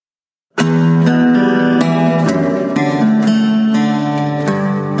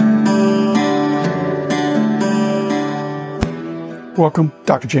Welcome,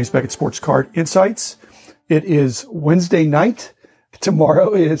 Dr. James Beckett, Sports Card Insights. It is Wednesday night.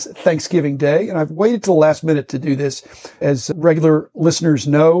 Tomorrow is Thanksgiving Day, and I've waited till the last minute to do this. As regular listeners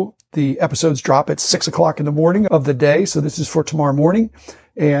know, the episodes drop at 6 o'clock in the morning of the day, so this is for tomorrow morning.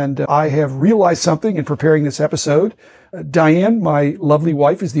 And I have realized something in preparing this episode. Diane, my lovely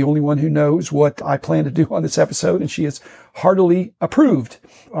wife, is the only one who knows what I plan to do on this episode, and she has heartily approved.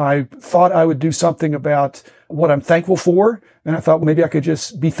 I thought I would do something about what I'm thankful for, and I thought maybe I could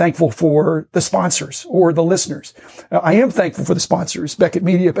just be thankful for the sponsors or the listeners. I am thankful for the sponsors: Beckett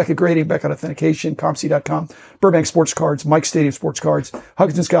Media, Beckett Grading, Beckett Authentication, ComC.com, Burbank Sports Cards, Mike Stadium Sports Cards,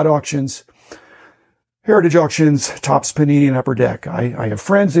 Huggins & Scott Auctions, Heritage Auctions, Topps, Panini, and Upper Deck. I have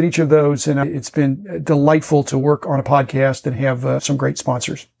friends at each of those, and it's been delightful to work on a podcast and have some great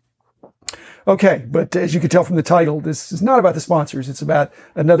sponsors. Okay, but as you can tell from the title, this is not about the sponsors. It's about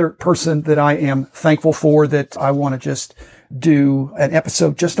another person that I am thankful for, that I want to just do an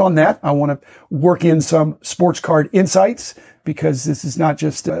episode just on that. I want to work in some sports card insights, because this is not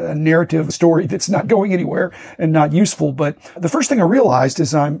just a narrative story that's not going anywhere and not useful. But the first thing I realized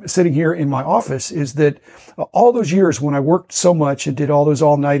as I'm sitting here in my office is that all those years when I worked so much and did all those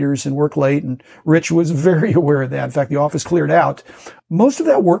all-nighters and worked late, and Rich was very aware of that. In fact, the office cleared out. Most of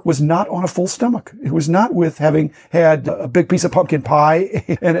that work was not on a full stomach. It was not with having had a big piece of pumpkin pie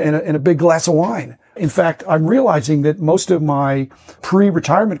and a big glass of wine. In fact, I'm realizing that most of my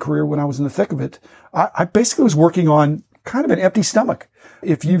pre-retirement career, when I was in the thick of it, I basically was working on kind of an empty stomach.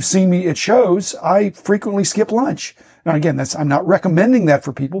 If you've seen me at shows, I frequently skip lunch. Now, again, I'm not recommending that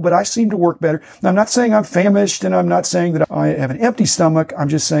for people, but I seem to work better. Now, I'm not saying I'm famished, and I'm not saying that I have an empty stomach. I'm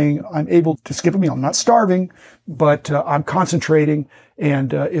just saying I'm able to skip a meal. I'm not starving, but I'm concentrating.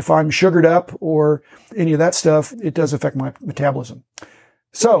 And if I'm sugared up or any of that stuff, it does affect my metabolism.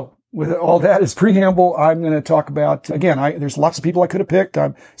 So, with all that as preamble, I'm going to talk about, again, there's lots of people I could have picked.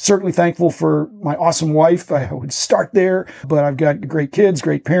 I'm certainly thankful for my awesome wife. I would start there, but I've got great kids,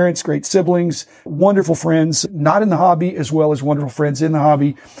 great parents, great siblings, wonderful friends, not in the hobby, as well as wonderful friends in the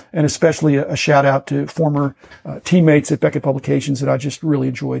hobby, and especially a shout out to former teammates at Beckett Publications that I just really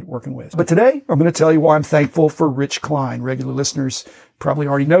enjoyed working with. But today, I'm going to tell you why I'm thankful for Rich Klein. Regular listeners probably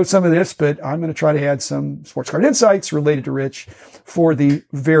already know some of this, but I'm going to try to add some sports card insights related to Rich for the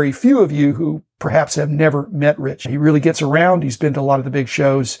very few of you who perhaps have never met Rich. He really gets around. He's been to a lot of the big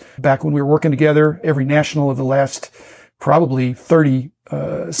shows back when we were working together. Every national of the last probably 30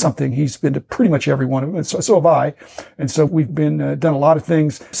 something. He's been to pretty much every one of them, and so have I. And so we've been done a lot of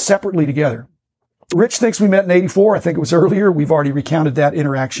things separately together. Rich thinks we met in 84. I think it was earlier. We've already recounted that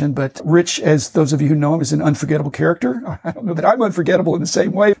interaction. But Rich, as those of you who know him, is an unforgettable character. I don't know that I'm unforgettable in the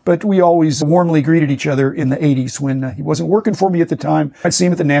same way, but we always warmly greeted each other in the 80s when he wasn't working for me at the time. I'd see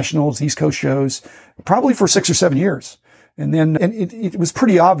him at the Nationals, East Coast shows, probably for 6 or 7 years. And then, it was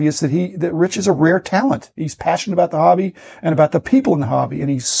pretty obvious that Rich is a rare talent. He's passionate about the hobby and about the people in the hobby, and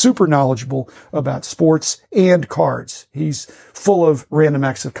he's super knowledgeable about sports and cards. He's full of random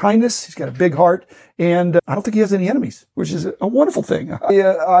acts of kindness. He's got a big heart, and I don't think he has any enemies, which is a wonderful thing.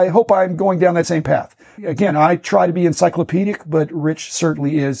 I hope I'm going down that same path. Again, I try to be encyclopedic, but Rich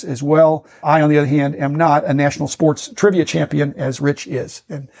certainly is as well. I, on the other hand, am not a national sports trivia champion as Rich is,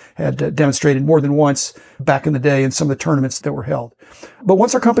 and had demonstrated more than once back in the day in some of the tournaments that were held. But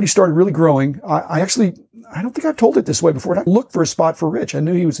once our company started really growing, I don't think I've told it this way before. I looked for a spot for Rich. I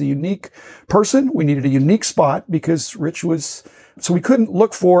knew he was a unique person. We needed a unique spot because Rich was, so we couldn't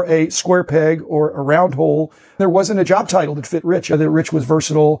look for a square peg or a round hole. There wasn't a job title that fit Rich. That Rich was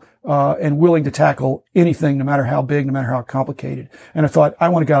versatile and willing to tackle anything, no matter how big, no matter how complicated. And I thought, I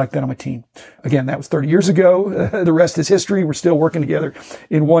want a guy like that on my team. Again, that was 30 years ago. The rest is history. We're still working together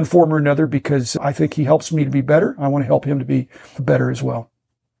in one form or another because I think he helps me to be better. I want to help him to be better as well.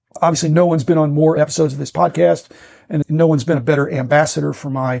 Obviously, no one's been on more episodes of this podcast, and no one's been a better ambassador for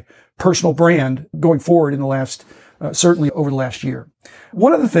my personal brand going forward in the last, certainly over the last year.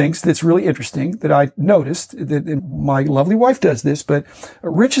 One of the things that's really interesting that I noticed, that my lovely wife does this, but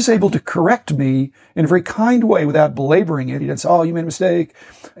Rich is able to correct me in a very kind way without belaboring it. He doesn't say, oh, you made a mistake.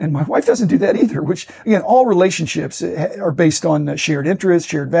 And my wife doesn't do that either, which, again, all relationships are based on shared interests,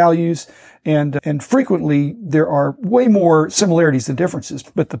 shared values, and frequently there are way more similarities than differences.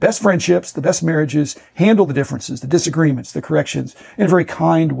 But the best friendships, the best marriages handle the differences, the disagreements, the corrections in a very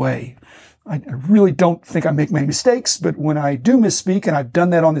kind way. I really don't think I make many mistakes, but when I do misspeak, and I've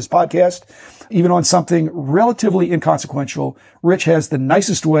done that on this podcast, even on something relatively inconsequential, Rich has the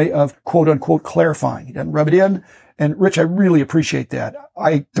nicest way of quote unquote clarifying. He doesn't rub it in. And Rich, I really appreciate that.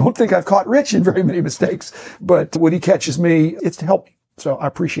 I don't think I've caught Rich in very many mistakes, but when he catches me, it's to help me. So I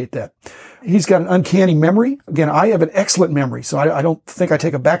appreciate that. He's got an uncanny memory. Again, I have an excellent memory, so I don't think I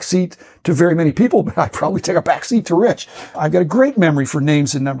take a backseat to very many people, but I probably take a backseat to Rich. I've got a great memory for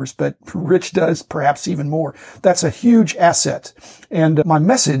names and numbers, but Rich does perhaps even more. That's a huge asset. And my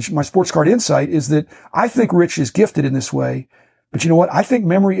message, my sports card insight, is that I think Rich is gifted in this way. But you know what? I think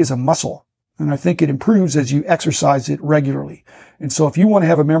memory is a muscle. And I think it improves as you exercise it regularly. And so if you want to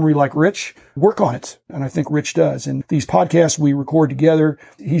have a memory like Rich, work on it. And I think Rich does. And these podcasts we record together,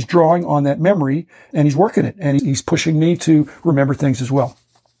 he's drawing on that memory and he's working it. And he's pushing me to remember things as well.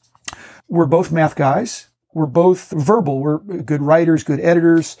 We're both math guys. We're both verbal. We're good writers, good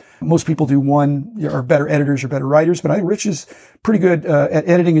editors. Most people do one, are better editors or better writers. But I think Rich is pretty good at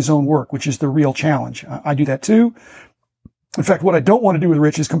editing his own work, which is the real challenge. I do that too. In fact, what I don't want to do with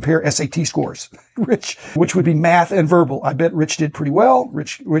Rich is compare SAT scores. Which would be math and verbal. I bet Rich did pretty well.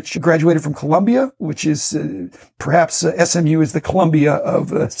 Rich graduated from Columbia, which is perhaps SMU is the Columbia of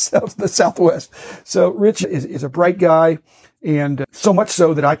the Southwest. So Rich is a bright guy. And so much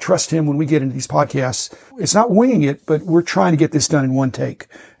so that I trust him when we get into these podcasts. It's not winging it, but we're trying to get this done in one take.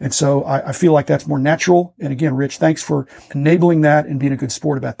 And so I feel like that's more natural. And again, Rich, thanks for enabling that and being a good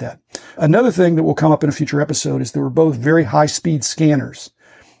sport about that. Another thing that will come up in a future episode is that we're both very high-speed scanners.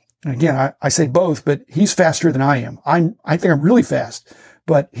 And again, I say both, but he's faster than I am. I think I'm really fast,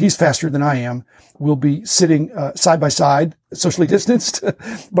 but he's faster than I am. We'll be sitting side by side, socially distanced,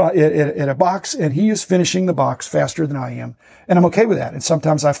 but at a box, and he is finishing the box faster than I am. And I'm okay with that. And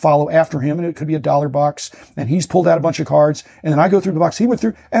sometimes I follow after him, and it could be $1 box, and he's pulled out a bunch of cards, and then I go through the box he went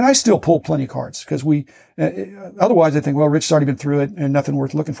through, and I still pull plenty of cards, because otherwise I think, well, Rich's already been through it, and nothing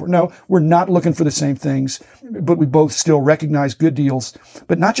worth looking for. No, we're not looking for the same things, but we both still recognize good deals,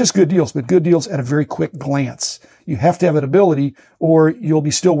 but not just good deals, but good deals at a very quick glance. You have to have that ability, or you'll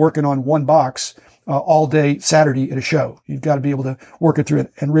be still working on one box all day Saturday at a show. You've got to be able to work it through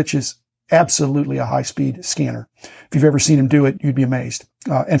it. And Rich is absolutely a high-speed scanner. If you've ever seen him do it, you'd be amazed.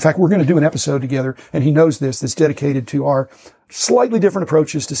 In fact, we're going to do an episode together, and he knows this, that's dedicated to our slightly different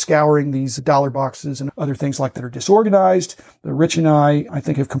approaches to scouring these dollar boxes and other things like that are disorganized. Rich and I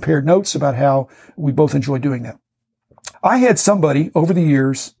think, have compared notes about how we both enjoy doing that. I had somebody over the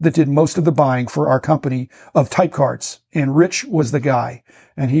years that did most of the buying for our company of type cards, and Rich was the guy.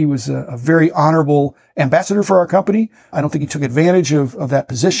 And he was a very honorable ambassador for our company. I don't think he took advantage of that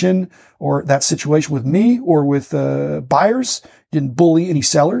position or that situation with me or with buyers. He didn't bully any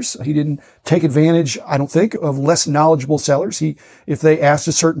sellers. He didn't take advantage, I don't think, of less knowledgeable sellers. If they asked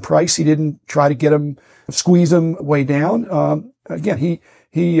a certain price, he didn't try to get them, squeeze them way down. Again,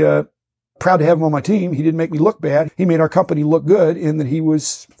 he proud to have him on my team. He didn't make me look bad. He made our company look good in that he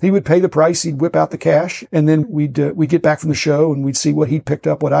would pay the price. He'd whip out the cash, and then we'd get back from the show and we'd see what he'd picked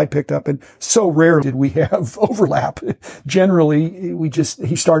up, what I'd picked up. And so rare did we have overlap. Generally,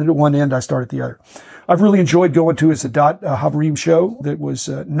 he started at one end, I started at the other. I've really enjoyed going to his Adat Havarim show that was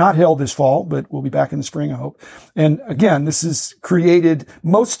not held this fall, but we'll be back in the spring, I hope. And again,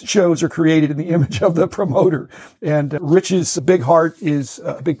 most shows are created in the image of the promoter. And Rich's big heart is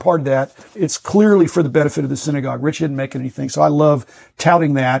a big part of that. It's clearly for the benefit of the synagogue. Rich didn't make anything, so I love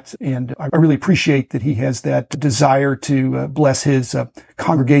touting that. And I really appreciate that he has that desire to bless his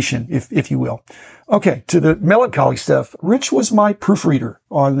congregation, if you will. Okay, to the melancholy stuff. Rich was my proofreader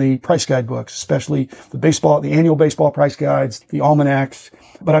on the price guide books, especially the annual baseball price guides, the almanacs.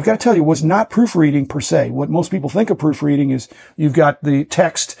 But I've got to tell you, it was not proofreading per se. What most people think of proofreading is you've got the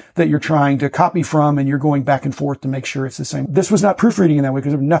text that you're trying to copy from and you're going back and forth to make sure it's the same. This was not proofreading in that way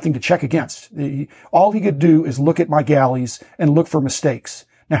because there was nothing to check against. All he could do is look at my galleys and look for mistakes.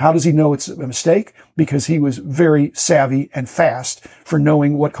 Now, how does he know it's a mistake? Because he was very savvy and fast for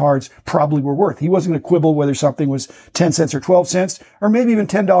knowing what cards probably were worth. He wasn't going to quibble whether something was 10 cents or 12 cents, or maybe even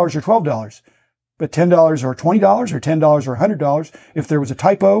 $10 or $12. But $10 or $20 or $10 or $100, if there was a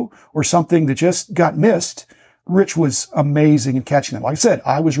typo or something that just got missed, Rich was amazing in catching them. Like I said,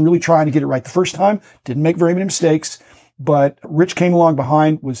 I was really trying to get it right the first time, didn't make very many mistakes, but Rich came along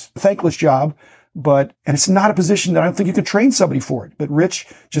behind, was a thankless job. And it's not a position that I don't think you could train somebody for it. But Rich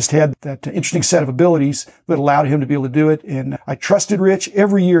just had that interesting set of abilities that allowed him to be able to do it. And I trusted Rich.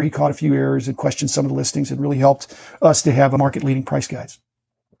 Every year he caught a few errors and questioned some of the listings and really helped us to have market leading price guides.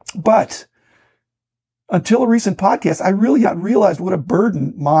 But until a recent podcast, I really realized what a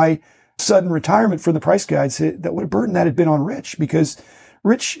burden my sudden retirement from the price guides, what a burden that had been on Rich, because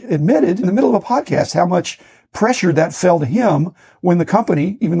Rich admitted in the middle of a podcast how much pressure that fell to him when the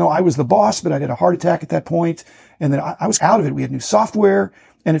company, even though I was the boss, but I had a heart attack at that point, and then I was out of it. We had new software.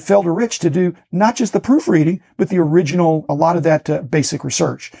 And it fell to Rich to do not just the proofreading, but the original, a lot of that basic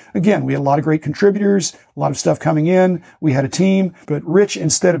research. Again, we had a lot of great contributors, a lot of stuff coming in. We had a team, but Rich,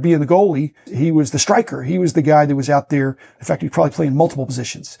 instead of being the goalie, he was the striker. He was the guy that was out there. In fact, he probably played in multiple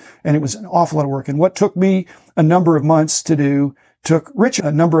positions, and it was an awful lot of work. And what took me a number of months to do took Rich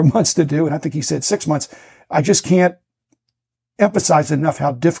a number of months to do. And I think he said 6 months. I just can't emphasize enough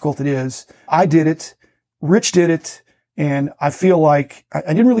how difficult it is. I did it. Rich did it. And I feel like I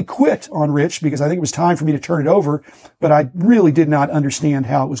didn't really quit on Rich because I think it was time for me to turn it over, but I really did not understand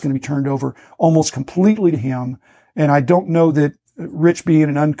how it was going to be turned over almost completely to him. And I don't know that Rich, being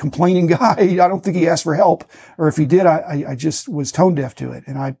an uncomplaining guy, I don't think he asked for help, or if he did, I just was tone deaf to it.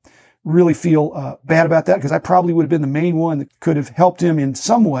 And I really feel bad about that because I probably would have been the main one that could have helped him in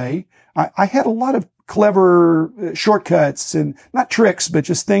some way. I had a lot of clever shortcuts and not tricks, but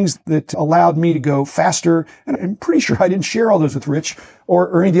just things that allowed me to go faster. And I'm pretty sure I didn't share all those with Rich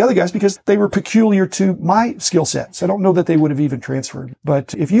or any of the other guys because they were peculiar to my skill sets. I don't know that they would have even transferred.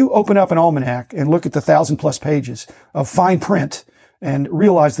 But if you open up an almanac and look at the 1,000+ pages of fine print and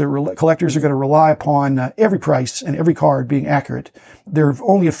realize that collectors are going to rely upon every price and every card being accurate, there are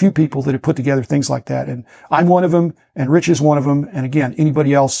only a few people that have put together things like that. And I'm one of them, and Rich is one of them. And again,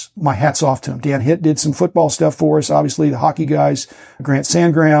 anybody else, my hat's off to him. Dan Hitt did some football stuff for us, obviously, the hockey guys, Grant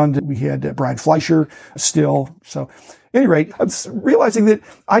Sandground. We had Brian Fleischer still. So at any rate, I'm realizing that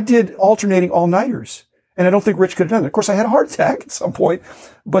I did alternating all-nighters. And I don't think Rich could have done it. Of course, I had a heart attack at some point,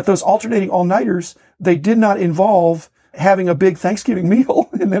 but those alternating all-nighters, they did not involve having a big Thanksgiving meal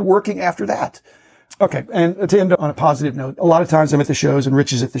and then working after that. Okay. And to end on a positive note, a lot of times I'm at the shows and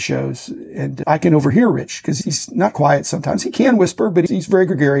Rich is at the shows and I can overhear Rich because he's not quiet sometimes. He can whisper, but he's very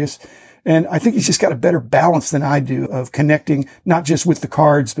gregarious. And I think he's just got a better balance than I do of connecting, not just with the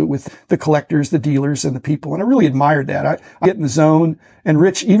cards, but with the collectors, the dealers, and the people. And I really admired that. I get in the zone, and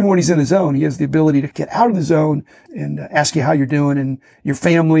Rich, even when he's in the zone, he has the ability to get out of the zone and ask you how you're doing and your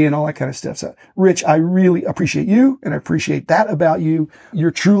family and all that kind of stuff. So, Rich, I really appreciate you, and I appreciate that about you.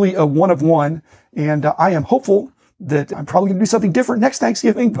 You're truly a one of one, and I am hopeful that I'm probably going to do something different next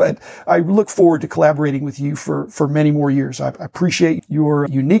Thanksgiving, but I look forward to collaborating with you for many more years. I appreciate your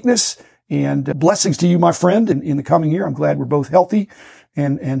uniqueness. And blessings to you, my friend, in the coming year. I'm glad we're both healthy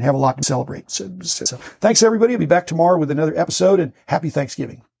and have a lot to celebrate. So thanks, everybody. I'll be back tomorrow with another episode, and happy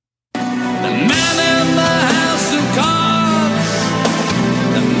Thanksgiving.